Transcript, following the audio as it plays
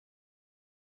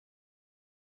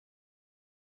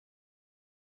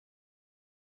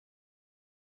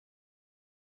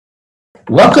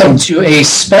Welcome to a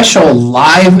special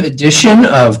live edition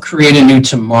of Create a New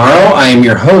Tomorrow. I am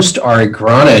your host, Ari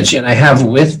Gronich, and I have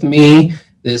with me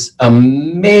this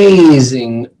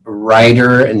amazing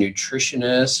writer and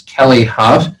nutritionist, Kelly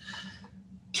Huff.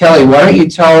 Kelly, why don't you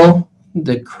tell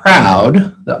the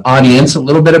crowd, the audience, a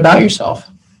little bit about yourself?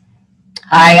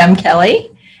 Hi, I'm Kelly,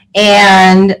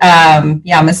 and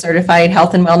I'm a certified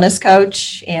health and wellness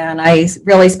coach, and I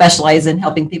really specialize in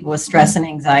helping people with stress and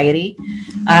anxiety,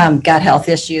 gut health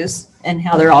issues, and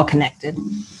how they're all connected.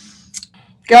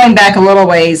 Going back a little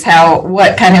ways,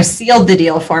 what kind of sealed the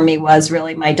deal for me was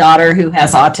really my daughter who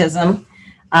has autism.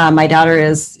 My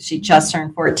daughter she just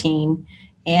turned 14,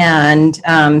 and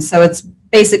so it's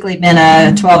basically been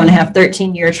a 12 and a half,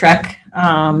 13-year trek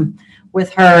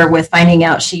with her, with finding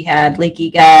out she had leaky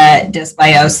gut,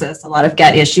 dysbiosis, a lot of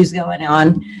gut issues going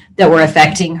on that were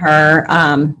affecting her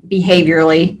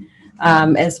behaviorally,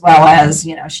 as well as,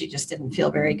 she just didn't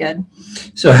feel very good.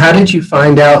 So how did you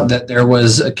find out that there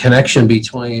was a connection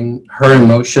between her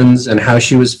emotions and how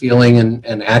she was feeling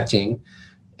and acting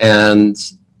and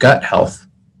gut health?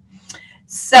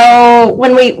 So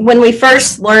when we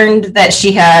first learned that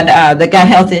she had the gut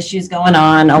health issues going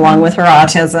on along with her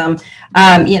autism,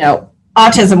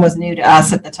 autism was new to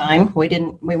us at the time. We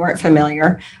weren't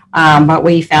familiar, but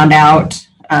we found out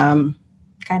kind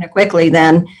of quickly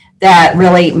then that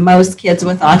really most kids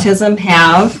with autism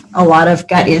have a lot of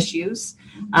gut issues,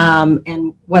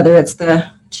 and whether it's the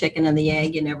chicken and the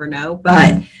egg, you never know.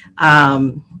 But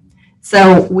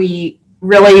so we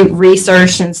really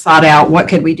researched and sought out what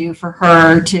could we do for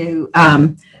her to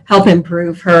help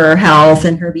improve her health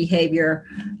and her behavior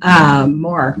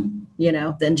more,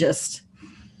 than just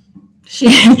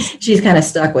she's kind of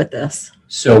stuck with this.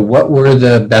 So what were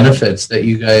the benefits that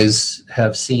you guys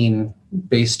have seen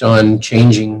based on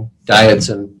changing diets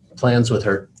and plans with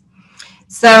her?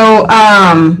 So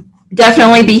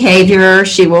definitely behavior.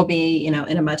 She will be, in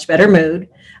a much better mood,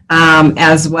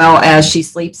 as well as she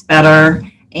sleeps better.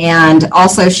 And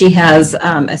also she has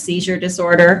a seizure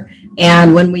disorder.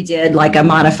 And when we did like a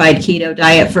modified keto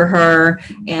diet for her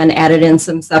and added in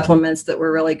some supplements that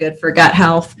were really good for gut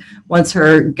health, once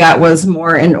her gut was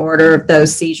more in order,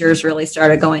 those seizures really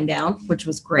started going down, which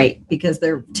was great because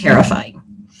they're terrifying.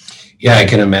 Yeah, I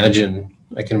can imagine.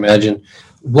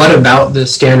 What about the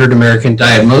standard American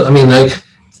diet? I mean,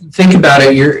 think about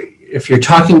it. If you're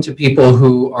talking to people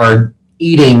who are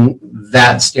eating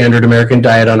that standard American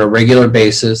diet on a regular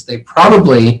basis, they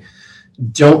probably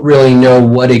don't really know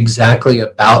what exactly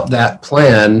about that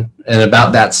plan and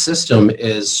about that system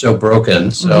is so broken.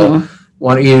 So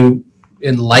why don't you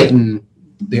enlighten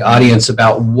the audience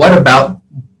about what about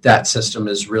that system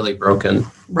is really broken?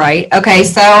 Right. Okay.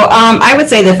 So I would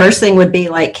say the first thing would be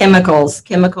like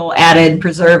chemical added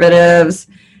preservatives,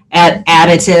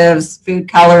 additives,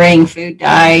 food coloring, food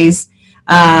dyes,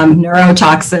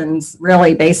 neurotoxins,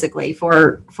 really basically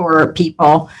for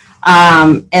people.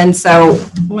 And so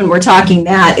when we're talking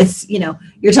that, it's,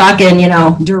 you're talking,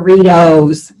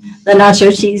 Doritos, the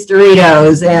nacho cheese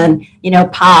Doritos and,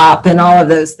 pop and all of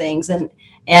those things. And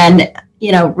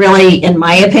really, in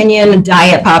my opinion,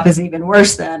 diet pop is even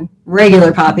worse than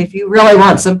regular pop. If you really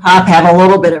want some pop, have a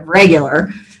little bit of regular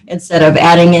instead of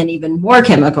adding in even more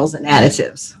chemicals and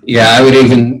additives. Yeah, I would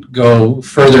even go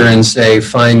further and say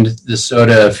find the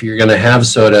soda, if you're going to have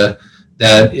soda,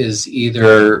 that is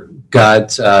either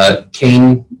got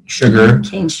cane sugar.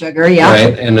 Cane sugar, yeah.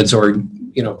 Right, and it's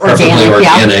preferably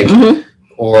organic. Yeah. Mm-hmm.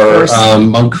 Or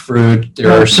monk fruit.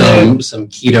 There are some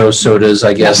keto sodas,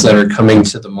 I guess, that are coming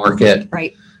to the market,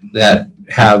 right, that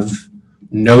have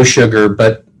no sugar,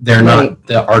 but they're not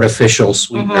the artificial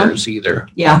sweeteners either.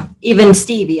 Yeah, even a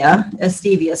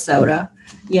stevia soda,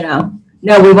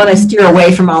 No, we want to steer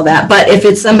away from all that. But if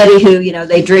it's somebody who,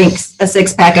 they drink a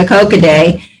 6-pack of Coke a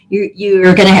day,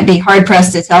 you're going to be hard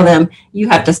pressed to tell them you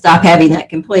have to stop having that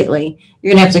completely.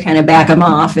 You're going to have to kind of back them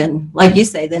off. And like you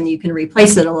say, then you can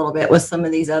replace it a little bit with some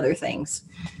of these other things.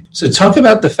 So talk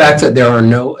about the fact that there are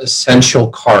no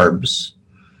essential carbs.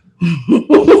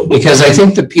 Because I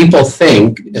think that people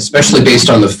think, especially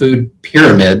based on the food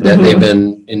pyramid that they've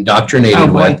been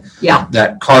indoctrinated with,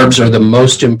 that carbs are the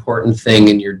most important thing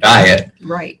in your diet.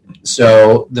 Right.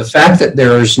 So the fact that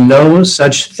there is no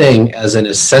such thing as an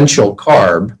essential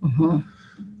carb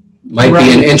might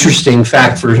be an interesting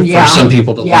fact for some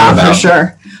people to learn about. Yeah, for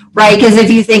sure. Right, because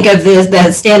if you think of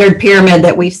the standard pyramid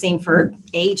that we've seen for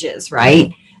ages,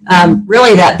 right,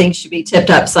 really that thing should be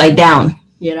tipped upside down,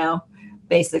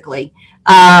 basically.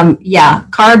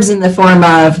 Carbs in the form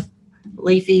of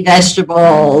leafy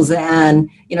vegetables and,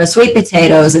 sweet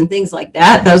potatoes and things like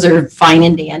that. Those are fine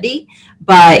and dandy.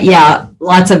 But yeah,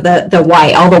 lots of the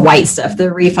white, all the white stuff,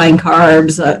 the refined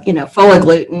carbs, full of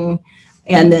gluten,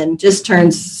 and then just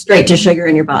turns straight to sugar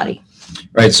in your body.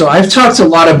 Right. So I've talked a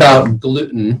lot about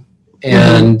gluten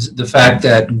and the fact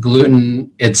that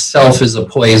gluten itself is a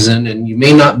poison, and you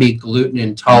may not be gluten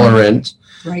intolerant,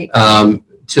 right,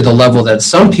 to the level that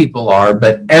some people are,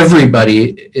 but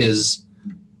everybody is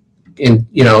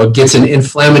gets an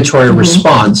inflammatory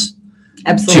response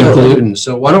absolutely to gluten.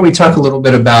 So why don't we talk a little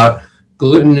bit about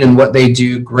gluten and what they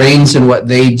do, grains and what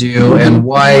they do, and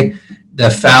why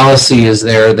the fallacy is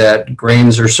there that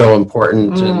grains are so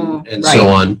important and right, so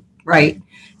on. Right.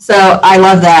 So I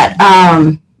love that.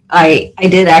 I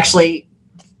did actually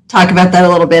talk about that a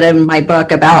little bit in my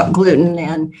book about gluten,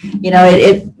 and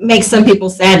it makes some people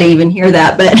sad to even hear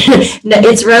that, but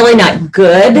it's really not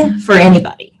good for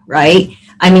anybody, right?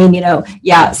 I mean,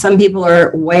 some people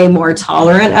are way more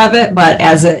tolerant of it, but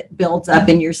as it builds up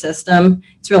in your system,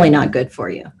 it's really not good for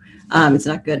you. It's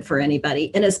not good for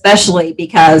anybody, and especially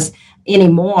because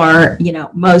anymore,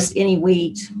 any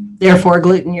wheat, therefore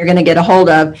gluten you're going to get a hold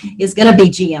of is going to be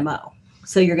GMO.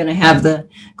 So you're going to have the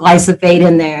glyphosate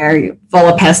in there, full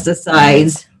of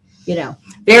pesticides,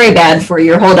 very bad for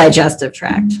your whole digestive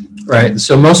tract. Right.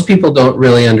 So most people don't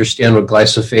really understand what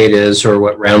glyphosate is or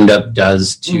what Roundup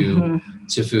does to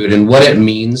food and what it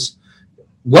means,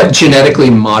 what genetically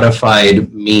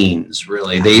modified means,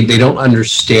 really. They don't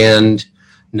understand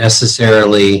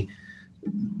necessarily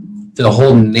the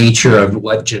whole nature of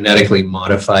what genetically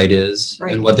modified is,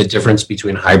 right, and what the difference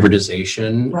between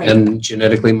hybridization, right, and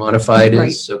genetically modified right,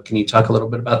 is. So can you talk a little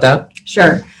bit about that?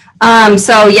 Sure. In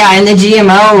the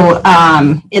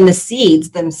GMO, in the seeds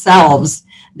themselves,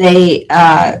 they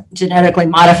genetically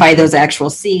modify those actual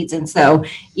seeds. And so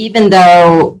even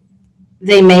though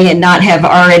they may not have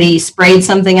already sprayed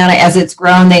something on it as it's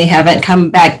grown, they haven't come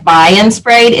back by and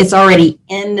sprayed, it's already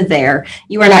in there.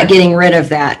 You are not getting rid of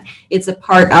that. It's a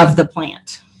part of the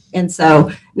plant. And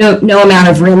so no amount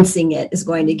of rinsing it is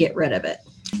going to get rid of it.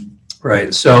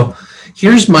 Right. So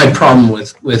here's my problem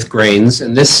with grains,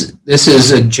 and this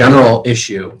is a general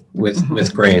issue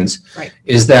with grains, right,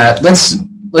 is that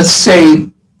let's say,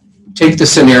 take the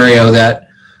scenario that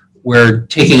we're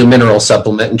taking a mineral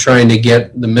supplement and trying to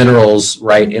get the minerals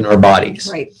right in our bodies.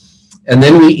 Right. And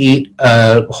then we eat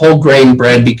whole grain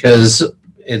bread because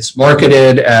it's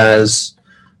marketed as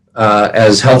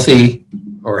healthy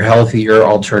or healthier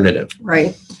alternative.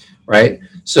 Right. Right.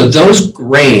 So those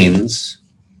grains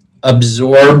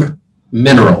absorb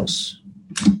minerals.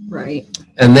 Right.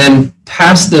 And then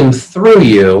pass them through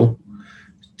you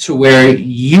to where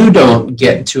you don't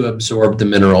get to absorb the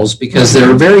minerals because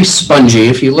they're very spongy.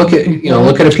 If you look at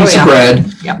a piece of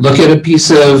bread, look at a piece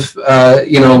of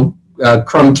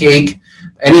crumb cake,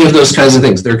 any of those kinds of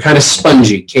things, they're kind of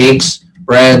spongy. Cakes,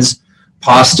 breads,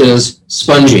 pastas,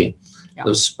 spongy. Yep.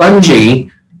 The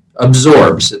spongy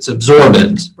absorbs. It's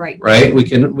absorbent. Right. We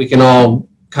can all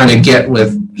kind of get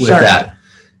with sure, that.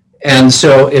 And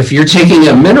so if you're taking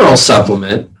a mineral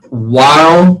supplement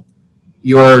while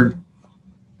you're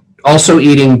also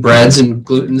eating breads and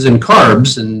glutens and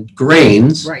carbs and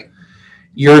grains, right,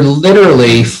 you're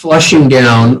literally flushing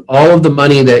down all of the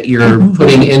money that you're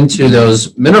putting into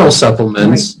those mineral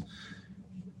supplements. Right.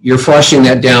 You're flushing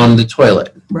that down the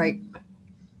toilet. Right.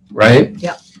 Right?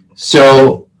 Yeah.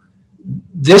 So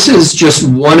this is just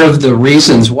one of the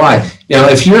reasons why. Now,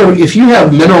 if you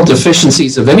have mineral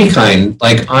deficiencies of any kind,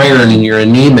 like iron and you're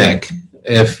anemic,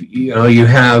 if you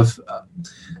have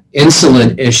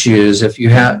insulin issues, if you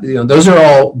have, those are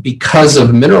all because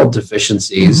of mineral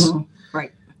deficiencies.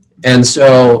 Right. And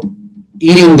so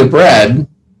eating the bread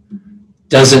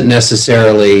doesn't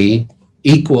necessarily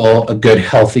equal a good,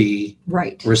 healthy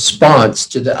right, response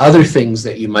to the other things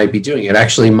that you might be doing. It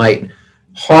actually might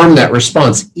harm that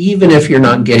response, even if you're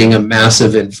not getting a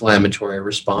massive inflammatory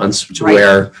response to right,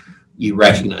 where you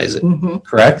recognize it.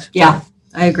 Correct? Yeah,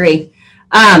 I agree.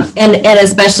 And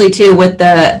especially too with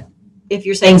if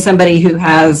you're saying somebody who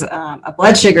has a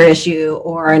blood sugar issue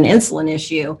or an insulin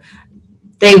issue,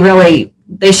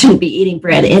 they shouldn't be eating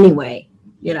bread anyway.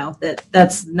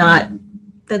 That's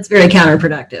very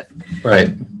counterproductive.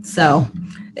 Right. So,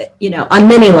 on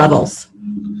many levels.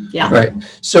 Yeah. Right.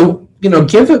 So,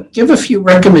 give a few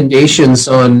recommendations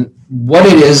on what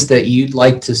it is that you'd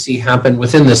like to see happen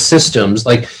within the systems.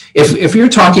 Like if you're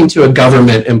talking to a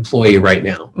government employee right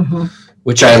now,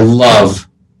 which I love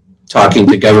talking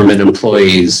to government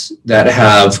employees that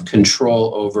have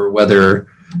control over whether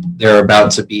they're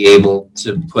about to be able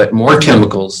to put more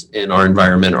chemicals in our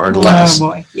environment or less.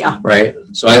 Oh boy. Yeah. Right.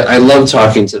 So I love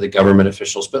talking to the government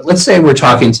officials, but let's say we're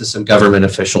talking to some government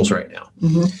officials right now,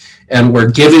 and we're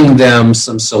giving them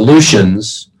some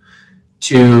solutions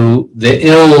to the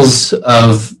ills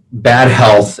of bad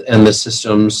health and the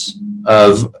systems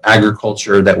of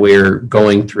agriculture that we're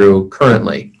going through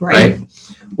currently, right?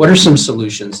 What are some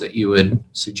solutions that you would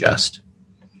suggest?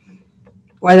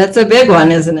 Boy, that's a big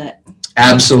one, isn't it?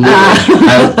 Absolutely.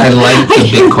 I like the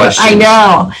big question. I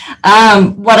know.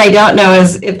 What I don't know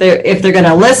is if they're going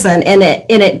to listen, and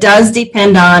it does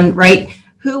depend on, right,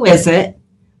 who is it?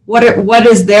 What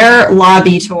is their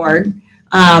lobby toward?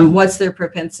 What's their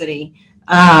propensity?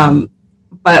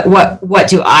 But what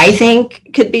do I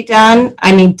think could be done?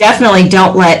 I mean, definitely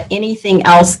don't let anything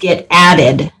else get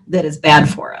added that is bad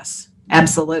for us.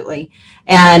 Absolutely.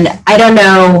 And I don't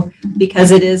know,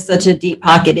 because it is such a deep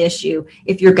pocket issue,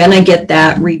 if you're going to get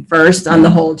that reversed on the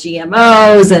whole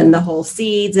GMOs and the whole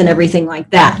seeds and everything like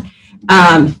that.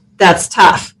 That's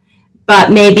tough.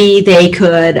 But maybe they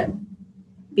could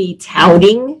be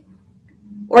touting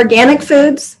organic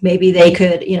foods. Maybe they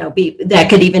could, that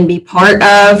could even be part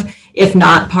of, if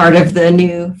not part of the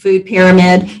new food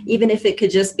pyramid. Even if it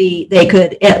could just be, they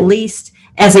could at least,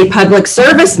 as a public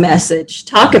service message,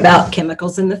 talk about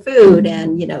chemicals in the food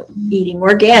and, eating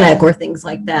organic or things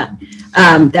like that.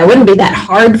 That wouldn't be that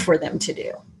hard for them to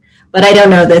do. But I don't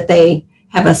know that they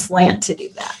have a slant to do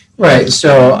that. Right.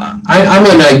 So I'm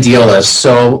an idealist.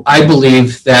 So I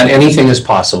believe that anything is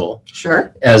possible.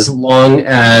 Sure. As long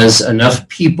as enough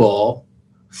people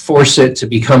force it to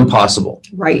become possible.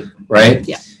 Right. Right?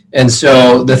 Yeah. And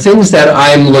so the things that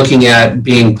I'm looking at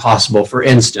being possible, for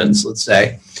instance, let's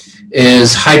say,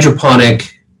 is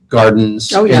hydroponic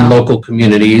gardens in local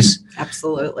communities.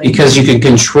 Absolutely. Because you can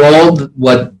control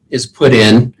what is put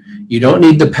in. You don't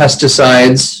need the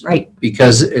pesticides. Right.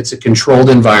 Because it's a controlled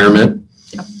environment.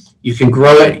 Yep. You can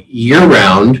grow it year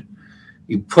round.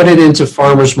 You put it into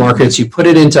farmers markets. You put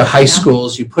it into high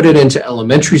schools. You put it into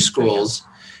elementary schools.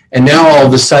 And now all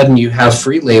of a sudden you have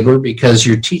free labor because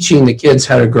you're teaching the kids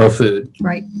how to grow food.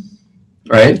 Right.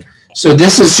 Right? So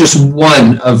this is just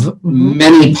one of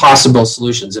many possible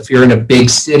solutions. If you're in a big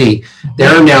city,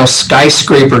 there are now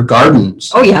skyscraper gardens.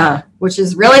 Oh yeah, which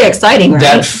is really exciting,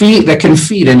 right? That can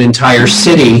feed an entire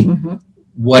city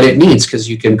what it needs, because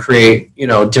you can create,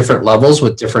 different levels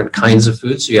with different kinds of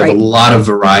food. So you have a lot of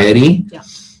variety. Yeah.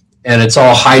 And it's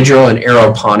all hydro and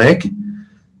aeroponic.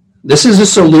 This is a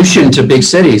solution to big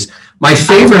cities. My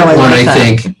favorite one, I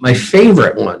think, my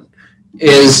favorite one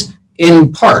is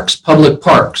in parks, public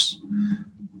parks.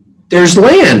 There's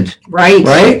land.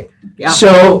 Right? Yeah.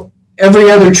 So every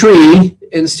other tree,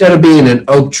 instead of being an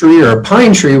oak tree or a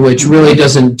pine tree, which really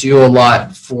doesn't do a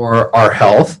lot for our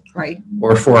health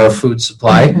or for our food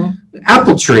supply,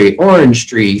 apple tree, orange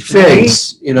tree,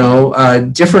 figs,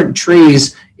 different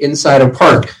trees inside a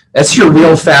park. That's your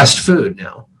real fast food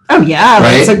now. Oh, yeah.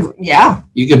 Right?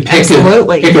 You can pick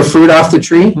a fruit off the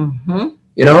tree.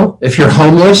 If you're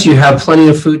homeless, you have plenty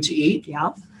of food to eat.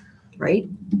 Yeah. Right.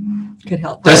 Could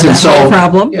help. Doesn't solve the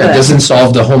problem. Yeah, it doesn't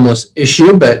solve the homeless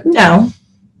issue, but no,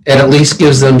 it at least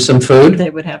gives them some food. They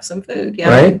would have some food.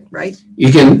 Yeah. Right.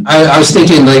 You can. I was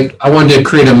thinking, I wanted to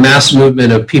create a mass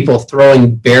movement of people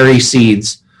throwing berry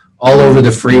seeds all over the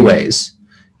freeways.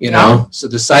 So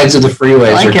the sides of the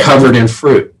freeways are covered in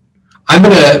fruit.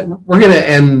 We're gonna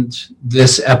end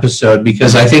this episode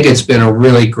because I think it's been a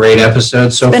really great episode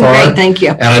so far. Great, thank you.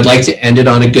 And I'd like to end it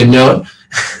on a good note.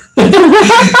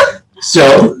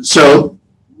 So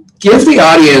give the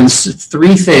audience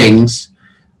 3 things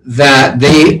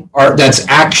that's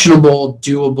actionable,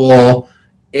 doable,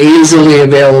 easily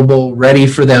available, ready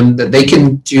for them, that they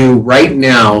can do right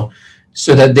now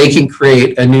so that they can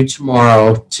create a new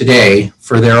tomorrow today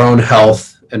for their own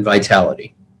health and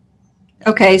vitality.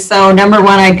 Okay, so number 1,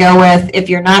 I'd go with, if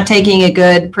you're not taking a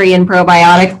good pre and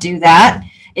probiotic, do that.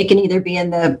 It can either be in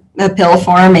the pill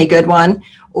form, a good one,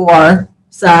 or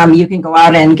you can go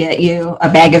out and get you a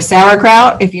bag of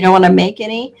sauerkraut if you don't want to make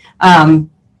any.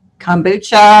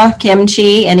 Kombucha,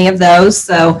 kimchi, any of those.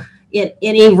 So in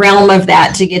any realm of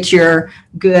that to get your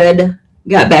good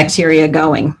gut bacteria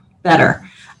going better.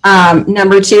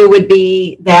 Number 2 would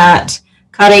be that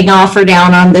cutting off or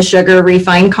down on the sugar,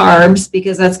 refined carbs,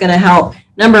 because that's going to help.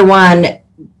 Number 1,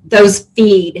 those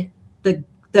feed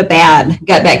the bad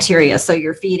gut bacteria. So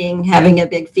you're having a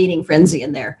big feeding frenzy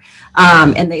in there,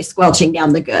 and they squelching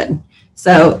down the good.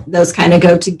 So those kind of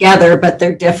go together, but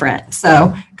they're different.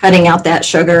 So cutting out that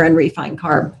sugar and refined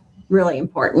carb, really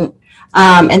important.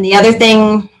 And the other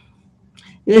thing,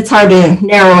 it's hard to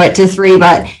narrow it to 3,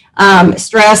 but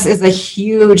stress is a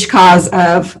huge cause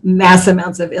of mass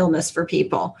amounts of illness for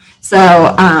people. So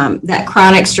that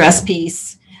chronic stress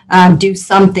piece, do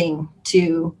something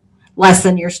to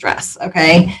lessen your stress.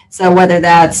 Okay. So whether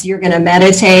that's you're going to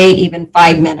meditate even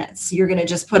 5 minutes, you're going to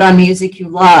just put on music you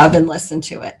love and listen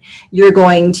to it. You're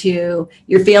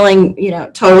feeling,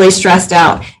 totally stressed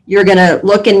out. You're going to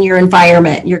look in your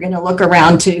environment. You're going to look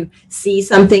around to see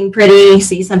something pretty,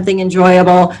 see something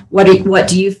enjoyable. What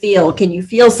do you feel? Can you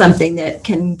feel something that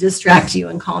can distract you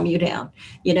and calm you down?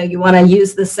 You want to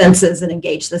use the senses and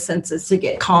engage the senses to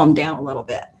get calmed down a little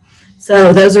bit.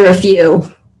 So those are a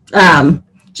few,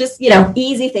 just,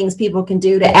 easy things people can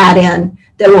do to add in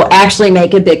that will actually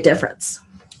make a big difference.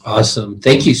 Awesome.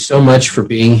 Thank you so much for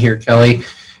being here, Kelly.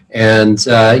 And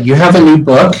you have a new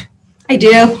book. I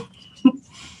do.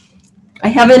 I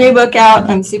have a new book out.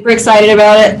 I'm super excited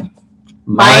about it.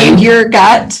 Mind Your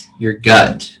Gut. Your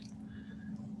Gut.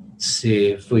 Let's see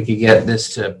if we could get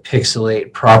this to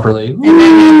pixelate properly. And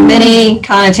then many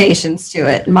connotations to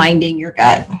it, minding your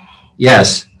gut.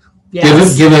 Yes.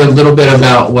 Yes. Give a little bit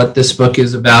about what this book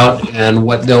is about and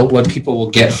what people will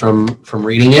get from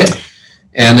reading it,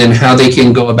 and then how they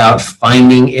can go about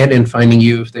finding it and finding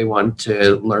you if they want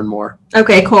to learn more.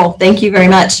 Okay, cool. Thank you very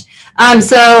much.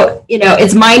 So,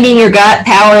 it's minding your gut,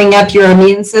 powering up your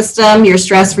immune system, your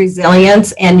stress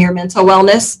resilience, and your mental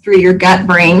wellness through your gut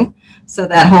brain. So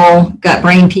that whole gut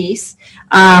brain piece,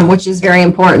 which is very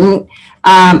important.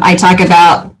 I talk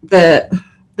about the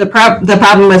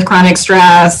problem with chronic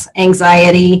stress,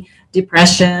 anxiety,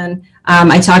 depression.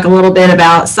 I talk a little bit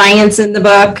about science in the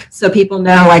book so people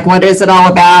know what is it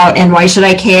all about and why should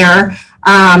I care.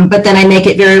 But then I make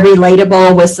it very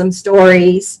relatable with some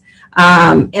stories.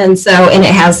 And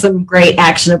it has some great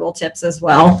actionable tips as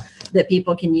well that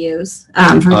people can use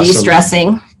for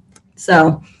de-stressing.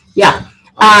 So yeah,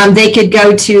 they could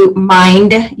go to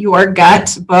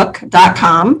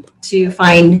mindyourgutbook.com to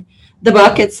find the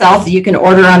book itself. You can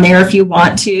order on there if you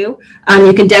want to.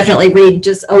 You can definitely read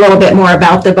just a little bit more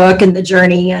about the book and the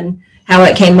journey and how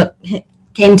it came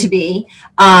to be.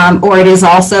 Or it is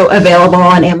also available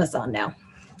on Amazon now.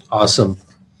 Awesome.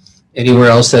 Anywhere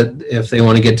else that if they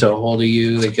want to get to a hold of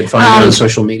you, they can find you on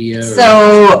social media?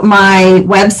 So my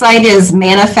website is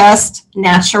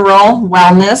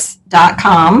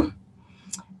manifestnaturalwellness.com.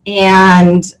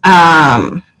 And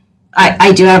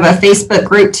I do have a Facebook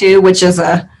group too, which is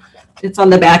it's on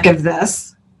the back of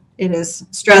this. It is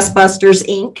Stress Busters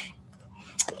Inc.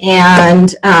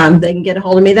 And they can get a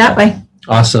hold of me that way.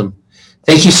 Awesome.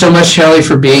 Thank you so much, Kelly,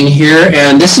 for being here.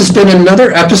 And this has been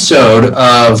another episode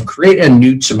of Create a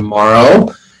New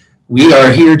Tomorrow. We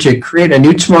are here to create a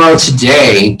new tomorrow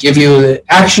today, give you the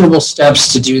actionable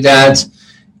steps to do that.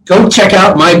 Go check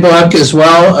out my book as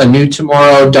well,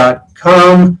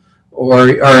 anewtomorrow.com. Or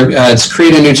it's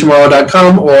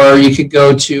createanewtomorrow.com, or you could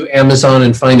go to Amazon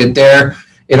and find it there.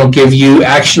 It'll give you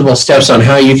actionable steps on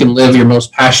how you can live your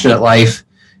most passionate life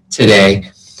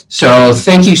today. So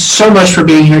thank you so much for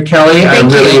being here, Kelly. I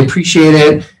really appreciate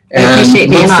it, and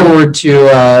look forward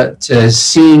to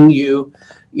seeing you,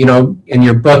 in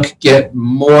your book get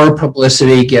more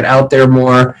publicity, get out there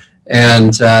more,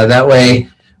 and that way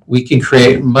we can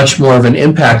create much more of an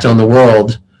impact on the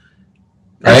world.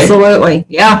 Right? Absolutely.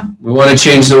 Yeah. We want to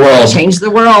change the world. Change the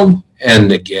world.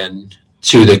 And again,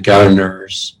 to the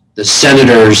governors, the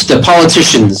senators, the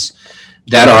politicians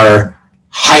that are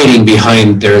hiding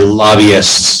behind their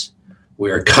lobbyists,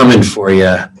 we're coming for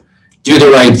you. Do the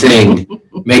right thing.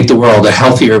 Make the world a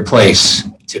healthier place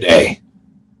today.